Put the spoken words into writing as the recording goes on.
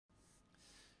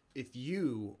If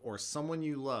you or someone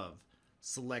you love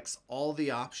selects all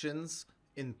the options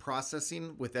in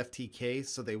processing with FTK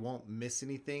so they won't miss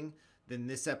anything, then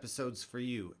this episode's for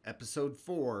you. Episode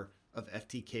 4 of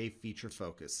FTK Feature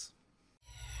Focus.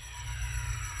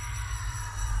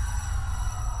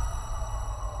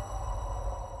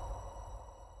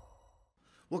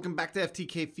 Welcome back to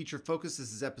FTK Feature Focus.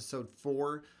 This is episode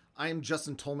 4. I am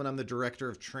Justin Tolman. I'm the Director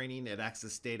of Training at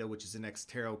Access Data, which is an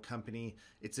Xterra company.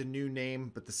 It's a new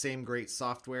name, but the same great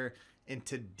software. And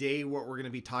today what we're going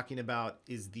to be talking about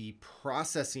is the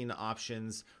processing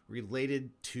options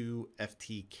related to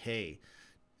FTK.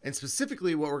 And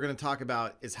specifically what we're going to talk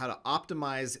about is how to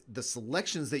optimize the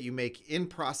selections that you make in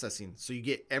processing so you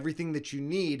get everything that you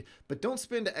need, but don't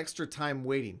spend extra time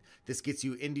waiting. This gets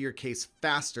you into your case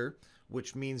faster,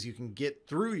 which means you can get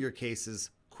through your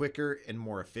cases quicker and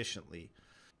more efficiently.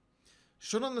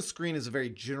 Shown on the screen is a very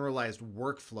generalized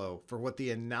workflow for what the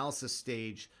analysis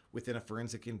stage within a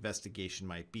forensic investigation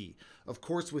might be. Of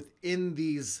course, within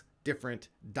these different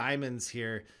diamonds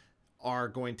here are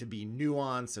going to be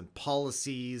nuance and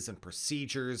policies and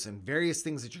procedures and various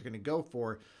things that you're going to go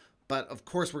for. But of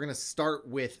course, we're going to start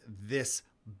with this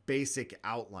basic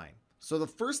outline. So the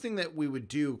first thing that we would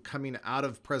do coming out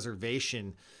of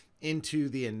preservation into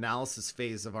the analysis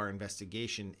phase of our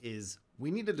investigation is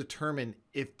we need to determine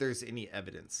if there's any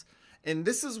evidence. And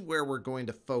this is where we're going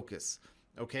to focus,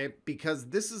 okay? Because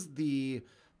this is the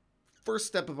first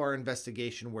step of our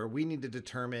investigation where we need to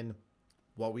determine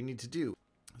what we need to do.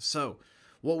 So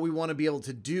what we want to be able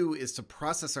to do is to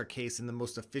process our case in the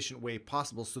most efficient way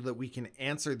possible so that we can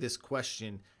answer this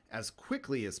question as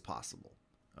quickly as possible,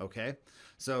 okay?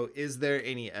 So is there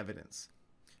any evidence?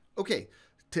 Okay.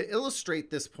 To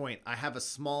illustrate this point, I have a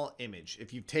small image.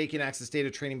 If you've taken Access Data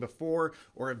training before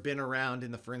or have been around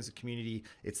in the forensic community,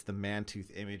 it's the man-tooth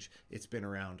image. It's been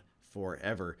around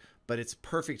forever, but it's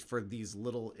perfect for these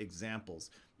little examples.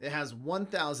 It has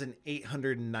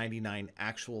 1,899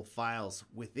 actual files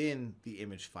within the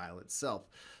image file itself.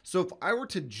 So if I were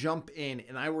to jump in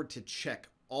and I were to check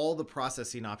all the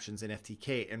processing options in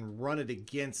FTK and run it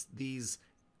against these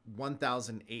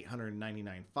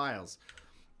 1,899 files,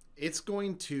 it's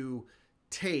going to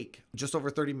take just over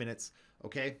 30 minutes,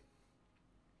 okay?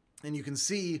 And you can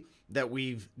see that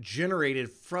we've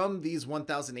generated from these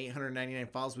 1,899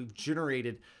 files, we've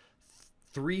generated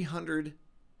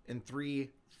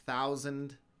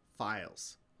 303,000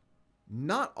 files.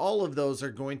 Not all of those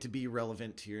are going to be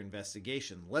relevant to your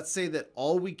investigation. Let's say that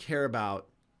all we care about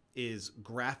is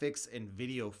graphics and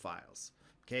video files.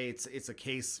 Okay, it's a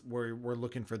case where we're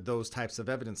looking for those types of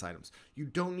evidence items. You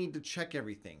don't need to check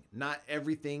everything. Not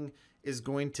everything is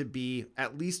going to be,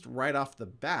 at least right off the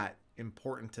bat,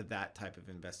 important to that type of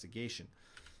investigation.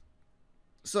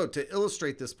 So to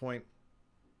illustrate this point,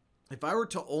 if I were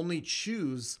to only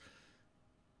choose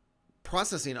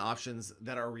processing options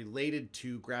that are related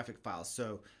to graphic files.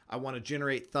 So I want to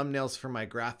generate thumbnails for my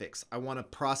graphics. I want to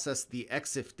process the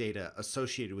EXIF data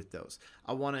associated with those.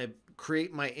 I want to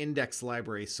create my index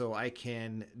library so I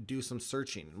can do some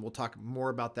searching. And we'll talk more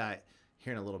about that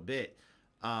here in a little bit.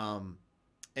 And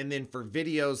then for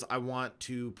videos, I want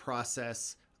to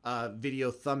process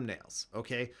video thumbnails,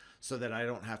 okay? So that I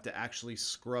don't have to actually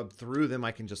scrub through them.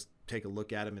 I can just take a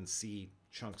look at them and see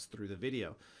chunks through the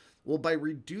video. Well, by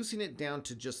reducing it down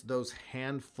to just those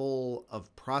handful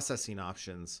of processing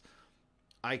options,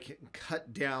 I can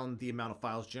cut down the amount of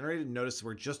files generated. Notice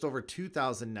we're just over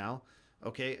 2,000 now.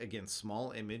 Okay, again,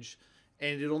 small image.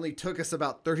 And it only took us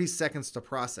about 30 seconds to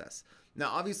process.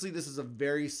 Now, obviously, this is a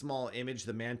very small image.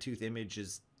 The man-tooth image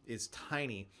is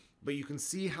tiny. But you can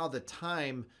see how the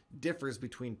time differs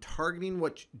between targeting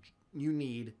what you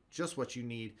need, just what you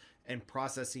need, and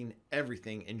processing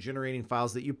everything and generating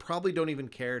files that you probably don't even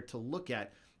care to look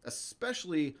at,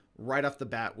 especially right off the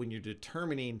bat when you're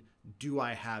determining, do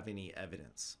I have any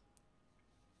evidence?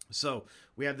 So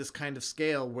we have this kind of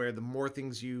scale where the more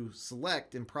things you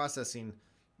select in processing,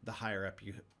 the higher up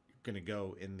you're going to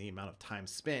go in the amount of time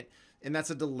spent. And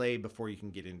that's a delay before you can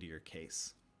get into your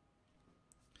case.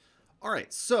 All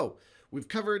right, so we've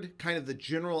covered kind of the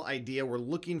general idea. We're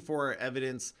looking for our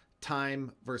evidence,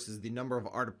 time versus the number of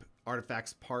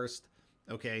artifacts parsed.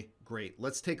 Okay, great.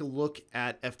 Let's take a look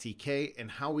at FTK and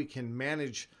how we can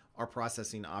manage our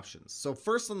processing options. So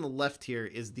first on the left here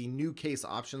is the new case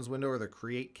options window, or the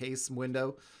create case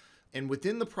window. And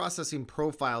within the processing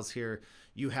profiles here,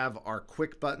 you have our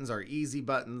quick buttons, our easy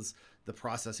buttons, the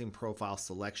processing profile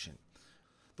selection.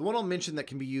 The one I'll mention that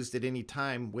can be used at any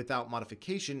time without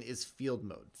modification is field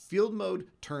mode. Field mode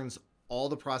turns all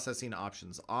the processing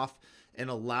options off and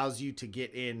allows you to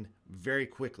get in very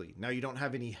quickly. Now, you don't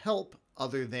have any help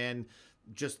other than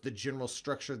just the general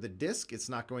structure of the disk. It's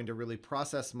not going to really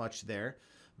process much there,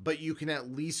 but you can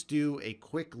at least do a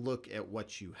quick look at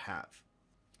what you have.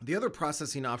 The other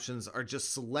processing options are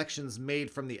just selections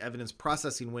made from the evidence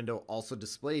processing window, also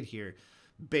displayed here,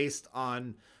 based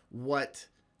on what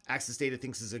Access Data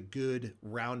thinks is a good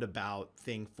roundabout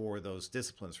thing for those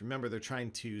disciplines. Remember, they're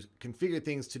trying to configure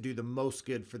things to do the most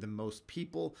good for the most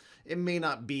people. It may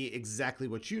not be exactly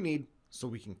what you need, so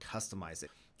we can customize it.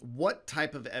 What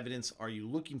type of evidence are you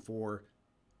looking for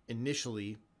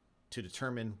initially to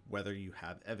determine whether you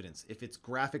have evidence? If it's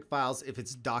graphic files, if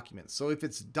it's documents. So if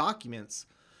it's documents,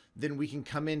 then we can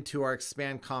come into our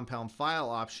expand compound file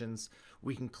options.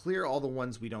 We can clear all the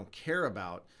ones we don't care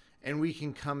about, and we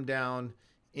can come down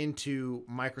into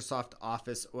Microsoft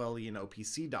Office, OLE, and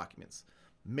OPC documents.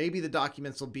 Maybe the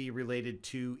documents will be related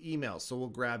to emails, so we'll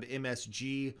grab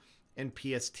MSG and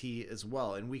PST as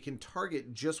well, and we can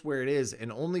target just where it is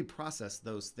and only process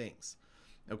those things.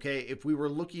 Okay, if we were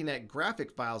looking at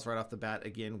graphic files right off the bat,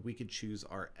 again, we could choose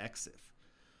our EXIF.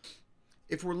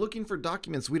 If we're looking for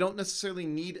documents, we don't necessarily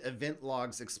need event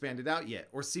logs expanded out yet,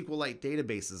 or SQLite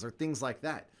databases, or things like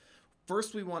that.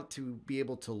 First, we want to be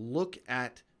able to look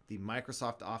at the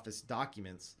Microsoft Office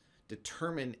documents,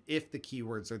 determine if the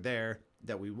keywords are there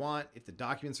that we want, if the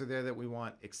documents are there that we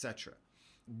want, etc.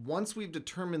 Once we've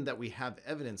determined that we have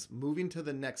evidence, moving to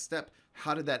the next step,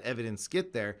 how did that evidence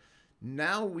get there?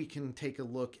 Now we can take a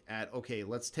look at, okay,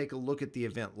 let's take a look at the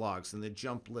event logs and the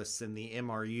jump lists and the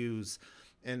MRUs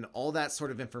and all that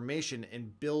sort of information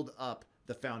and build up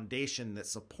the foundation that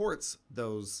supports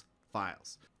those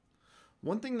files.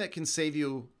 One thing that can save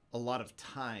you a lot of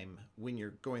time when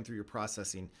you're going through your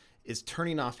processing is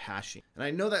turning off hashing. And I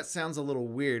know that sounds a little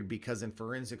weird because in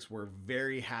forensics, we're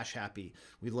very hash happy.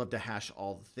 We love to hash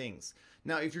all the things.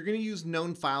 Now, if you're going to use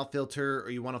known file filter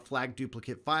or you want to flag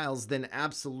duplicate files, then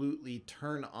absolutely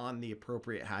turn on the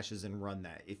appropriate hashes and run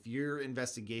that. If your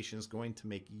investigation is going to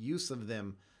make use of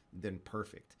them, then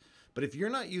perfect. But if you're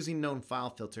not using known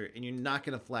file filter and you're not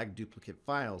going to flag duplicate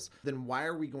files, then why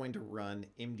are we going to run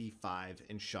MD5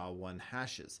 and SHA-1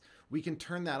 hashes? We can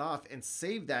turn that off and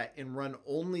save that and run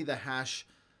only the hash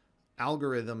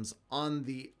algorithms on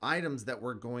the items that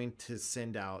we're going to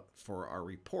send out for our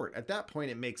report. At that point,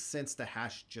 it makes sense to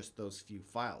hash just those few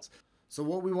files. So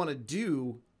what we want to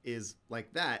do is,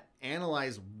 like that,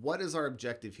 analyze what is our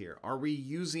objective here. Are we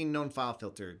using known file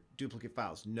filter, duplicate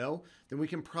files? No, then we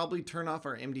can probably turn off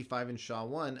our MD5 and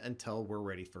SHA-1 until we're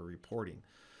ready for reporting.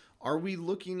 Are we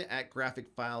looking at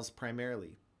graphic files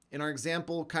primarily? In our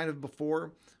example kind of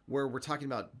before, where we're talking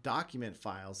about document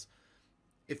files,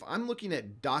 if I'm looking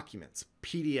at documents,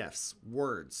 PDFs,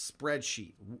 Words,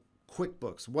 spreadsheet,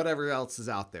 QuickBooks, whatever else is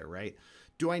out there, right?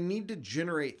 Do I need to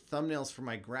generate thumbnails for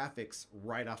my graphics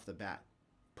right off the bat?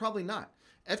 Probably not.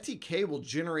 FTK will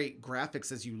generate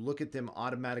graphics as you look at them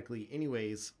automatically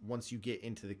anyways once you get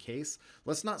into the case.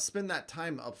 Let's not spend that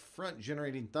time up front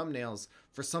generating thumbnails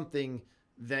for something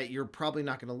that you're probably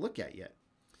not going to look at yet.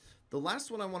 The last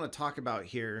one I want to talk about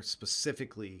here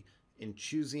specifically in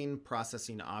choosing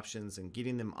processing options and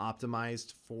getting them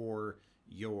optimized for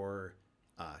your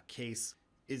case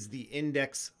is the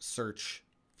index search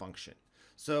function.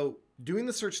 So doing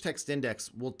the search text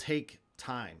index will take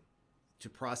time to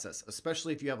process,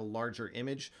 especially if you have a larger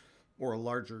image or a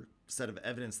larger set of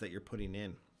evidence that you're putting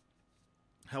in.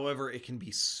 However, it can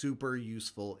be super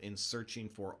useful in searching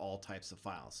for all types of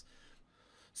files.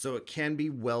 So it can be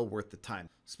well worth the time.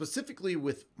 Specifically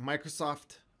with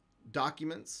Microsoft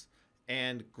documents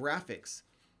and graphics,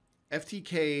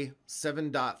 FTK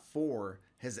 7.4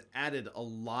 has added a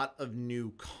lot of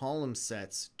new column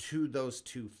sets to those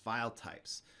two file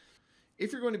types.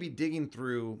 If you're going to be digging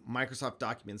through Microsoft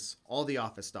documents, all the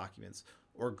Office documents,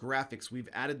 or graphics, we've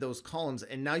added those columns,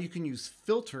 and now you can use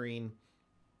filtering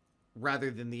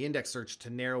rather than the index search to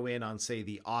narrow in on, say,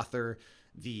 the author,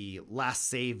 the last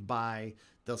save by,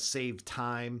 the save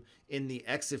time. In the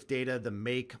EXIF data, the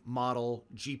make, model,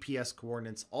 GPS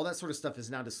coordinates, all that sort of stuff is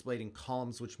now displayed in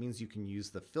columns, which means you can use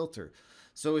the filter.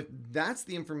 So if that's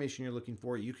the information you're looking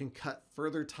for, you can cut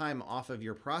further time off of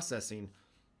your processing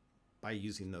by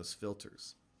using those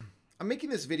filters. I'm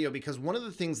making this video because one of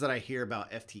the things that I hear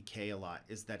about FTK a lot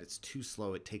is that it's too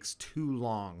slow. It takes too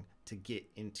long to get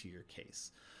into your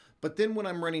case. But then when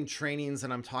I'm running trainings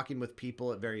and I'm talking with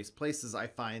people at various places, I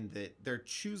find that they're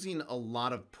choosing a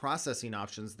lot of processing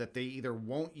options that they either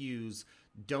won't use,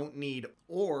 don't need,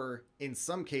 or in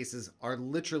some cases are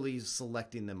literally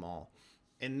selecting them all.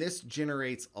 And this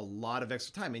generates a lot of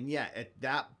extra time. And yeah, at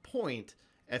that point,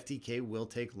 FTK will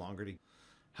take longer to.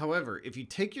 However, if you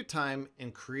take your time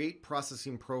and create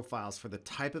processing profiles for the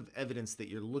type of evidence that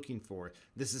you're looking for,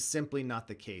 this is simply not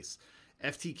the case.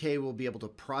 FTK will be able to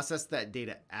process that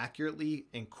data accurately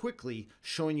and quickly,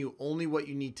 showing you only what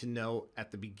you need to know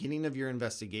at the beginning of your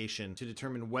investigation to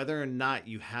determine whether or not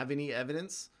you have any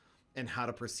evidence and how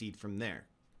to proceed from there.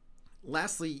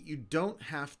 Lastly, you don't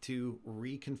have to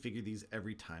reconfigure these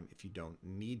every time if you don't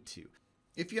need to.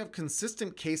 If you have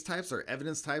consistent case types or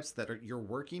evidence types that you're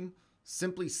working,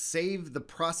 simply save the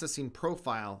processing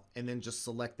profile and then just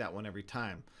select that one every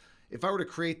time. If I were to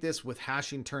create this with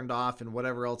hashing turned off and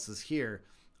whatever else is here,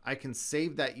 I can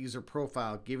save that user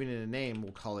profile, giving it a name.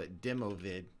 We'll call it demo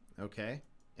vid, okay?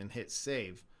 And hit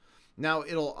save. Now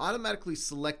it'll automatically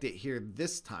select it here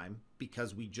this time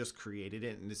because we just created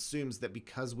it and assumes that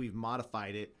because we've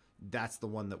modified it, that's the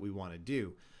one that we want to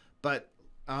do. But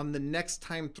on the next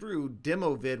time through,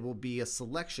 demo vid will be a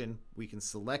selection. We can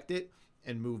select it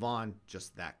and move on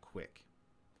just that quick.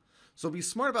 So be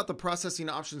smart about the processing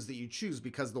options that you choose,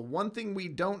 because the one thing we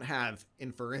don't have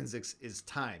in forensics is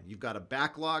time. You've got a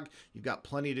backlog, you've got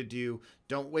plenty to do.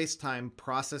 Don't waste time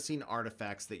processing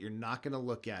artifacts that you're not going to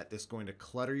look at, that's going to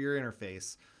clutter your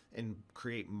interface and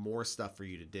create more stuff for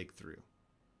you to dig through.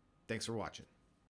 Thanks for watching.